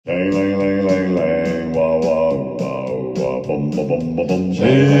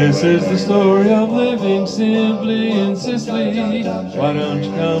This is the story of living simply in Sicily. Why don't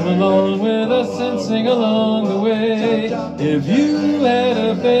you come along with us and sing along the way? If you had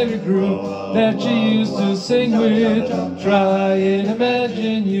a favorite group that you used to sing with, try and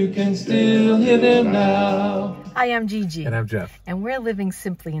imagine you can still hear them now. Hi, I'm Gigi. And I'm Jeff. And we're living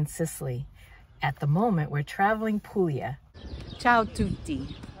simply in Sicily. At the moment, we're traveling Puglia. Ciao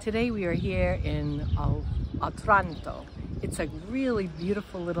tutti. Today we are here in Otranto. It's a really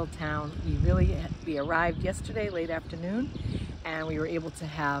beautiful little town. We arrived yesterday late afternoon and we were able to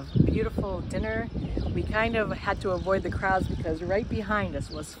have beautiful dinner. We kind of had to avoid the crowds because right behind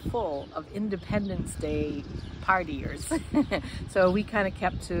us was full of Independence Day partiers. So we kind of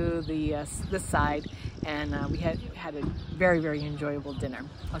kept to this side, and we had a very, very enjoyable dinner.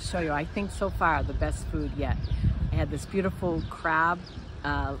 I'll show you, I think so far the best food yet. I had this beautiful crab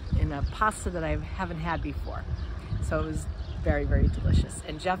in a pasta that I haven't had before. So it was very, very delicious.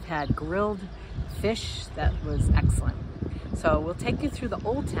 And Jeff had grilled fish that was excellent. So we'll take you through the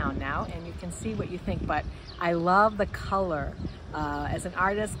old town now and you can see what you think. But I love the color. As an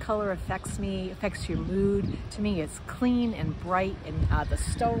artist, color affects your mood. To me, it's clean and bright, and the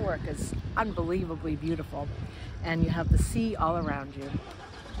stonework is unbelievably beautiful. And you have the sea all around you.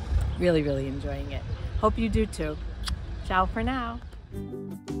 Really, really enjoying it. Hope you do too. Ciao for now.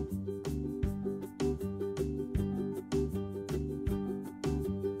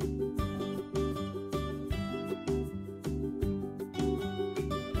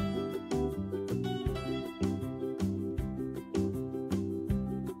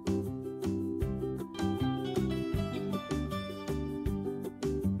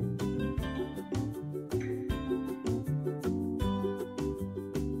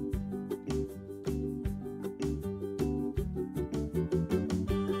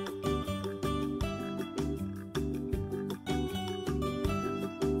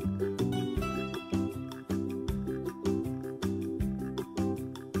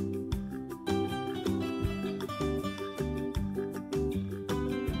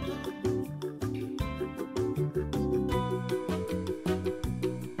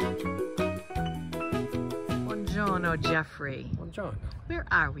 Buongiorno, Jeffrey. Buongiorno. Where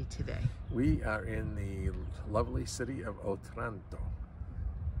are we today? We are in the lovely city of Otranto.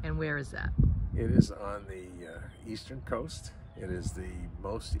 And where is that? It is on the eastern coast. It is the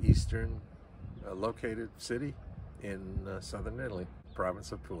most eastern located city in southern Italy,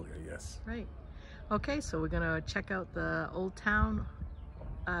 province of Puglia, yes. Right. Okay, so we're going to check out the Old Town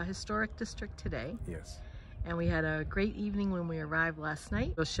Historic District today. Yes. And we had a great evening when we arrived last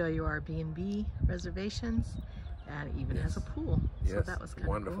night. We'll show you our B&B reservations, and it even has a pool. So yes. that was kind of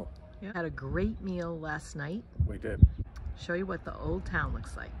wonderful. Cool. Yeah. Had a great meal last night. We did. Show you what the old town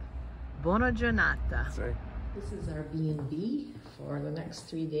looks like. Buona giornata. See? This is our B&B for the next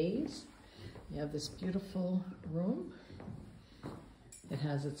 3 days. We have this beautiful room. It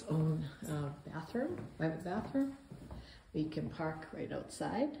has its own bathroom, private bathroom. We can park right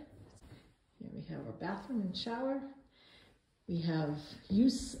outside. Here we have our bathroom and shower. We have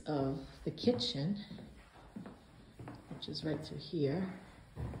use of the kitchen, which is right through here.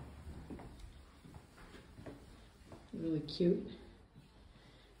 Really cute.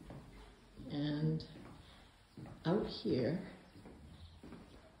 And out here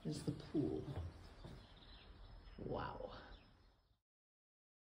is the pool. Wow.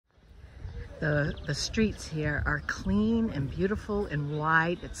 The streets here are clean and beautiful and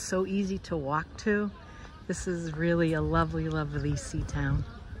wide. It's so easy to walk to. This is really a lovely, lovely sea town.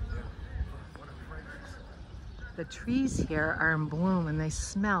 The trees here are in bloom and they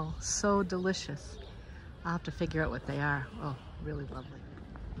smell so delicious. I'll have to figure out what they are. Oh, really lovely.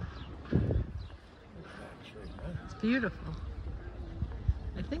 It's beautiful.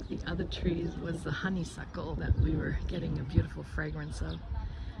 I think the other trees was the honeysuckle that we were getting a beautiful fragrance of.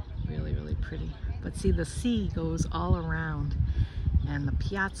 Really, really pretty. But see, the sea goes all around and the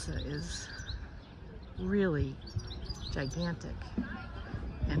piazza is really gigantic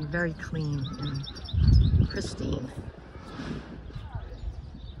and very clean and pristine.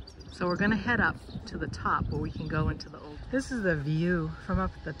 So we're gonna head up to the top where we can go into the old. This is the view from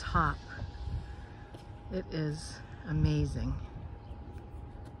up at the top. It is amazing.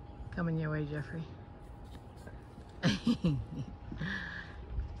 Coming your way, Jeffrey.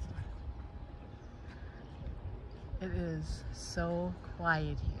 It is so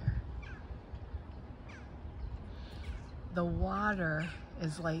quiet here. The water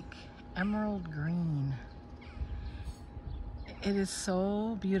is like emerald green. It is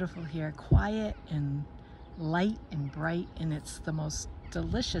so beautiful here, quiet and light and bright, and it's the most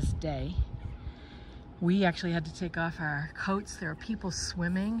delicious day. We actually had to take off our coats. There are people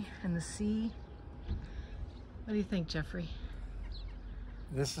swimming in the sea. What do you think, Jeffrey?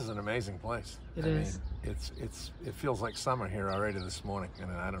 This is an amazing place. It I is. mean, it feels like summer here already this morning.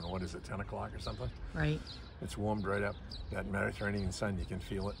 And I don't know, what is it, 10 o'clock or something? Right. It's warmed right up. That Mediterranean sun, you can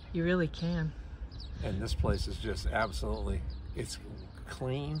feel it. You really can. And this place is just absolutely, it's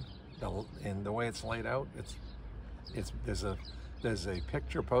clean. And the way it's laid out, there's a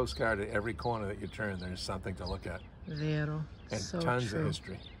picture postcard at every corner that you turn. There's something to look at. Vero. And So tons true. of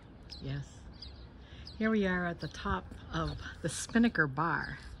history. Yes. Here we are at the top of the Spinnaker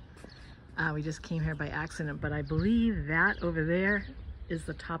Bar. We just came here by accident, but I believe that over there is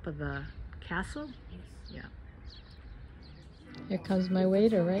the top of the castle. Yeah. Here comes my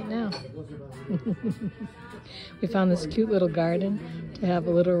waiter right now. We found this cute little garden to have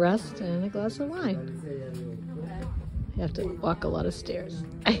a little rest and a glass of wine. You have to walk a lot of stairs.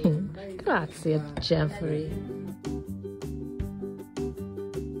 Grazie, Jeffrey.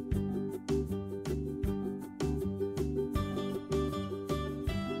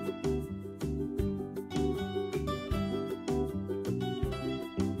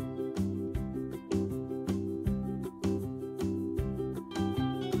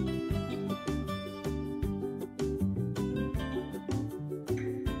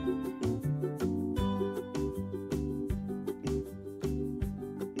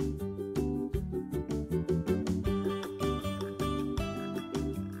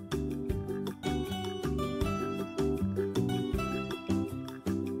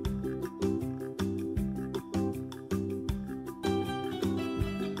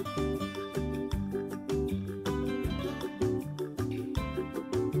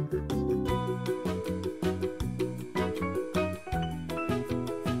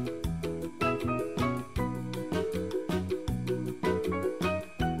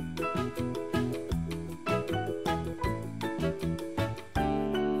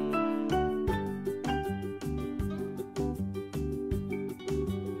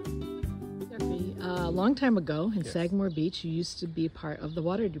 A long time ago in Sagamore Beach, you used to be part of the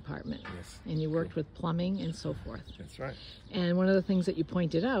water department. Yes. And you worked with plumbing and so forth. That's right. And one of the things that you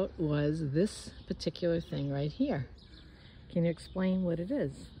pointed out was this particular thing right here. Can you explain what it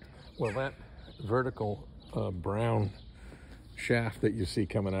is? Well, that vertical brown shaft that you see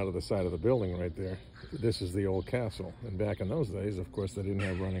coming out of the side of the building right there, this is the old castle. And back in those days, of course, they didn't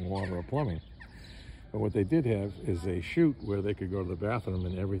have running water or plumbing. But what they did have is a chute where they could go to the bathroom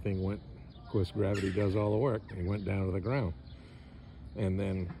and everything went, of course, gravity does all the work. They went down to the ground. And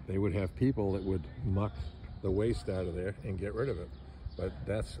then they would have people that would muck the waste out of there and get rid of it. But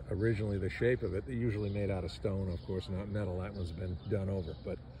that's originally the shape of it. They're usually made out of stone, of course, not metal. That one's been done over.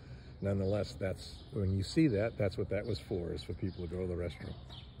 But nonetheless, that's, when you see that, that's what that was for, is for people to go to the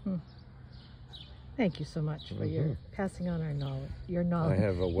restroom. Thank you so much for your passing on our knowledge. Your knowledge. I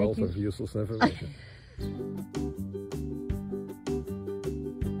have a wealth of useless information.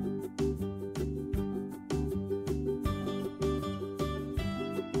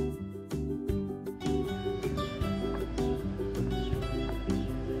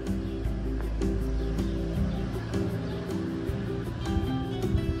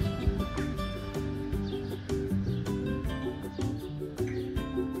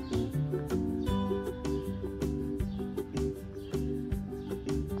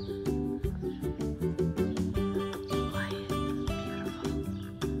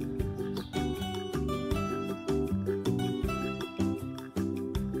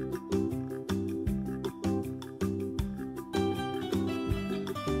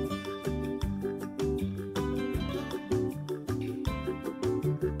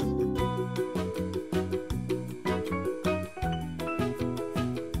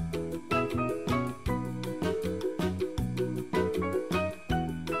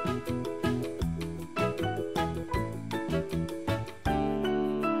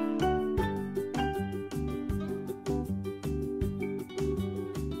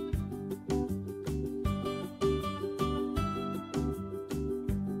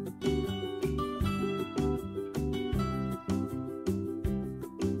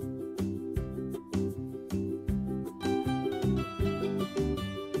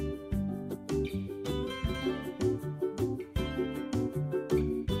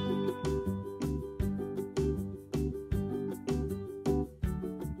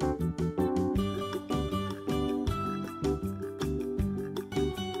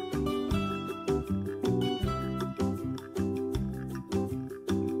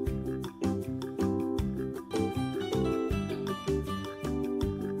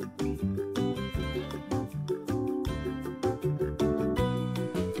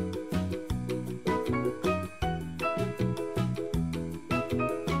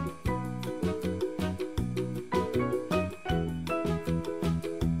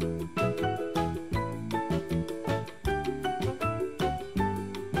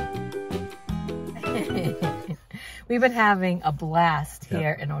 We've been having a blast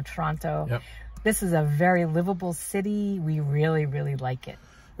here in Otranto. Yep. This is a very livable city. We really, really like it.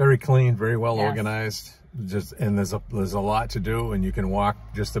 Very clean, very well organized. And there's a lot to do, and you can walk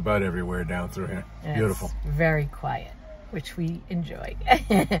just about everywhere down through here. And beautiful. It's very quiet, which we enjoy.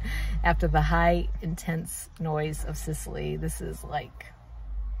 After the high, intense noise of Sicily, this is like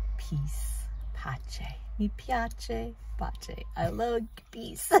peace. Pace. Mi piace. Pace. I love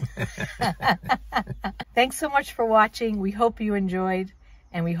peace. Thanks so much for watching. We hope you enjoyed,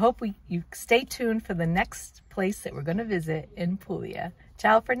 and we hope you stay tuned for the next place that we're going to visit in Puglia.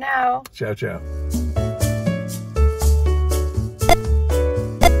 Ciao for now. Ciao, ciao.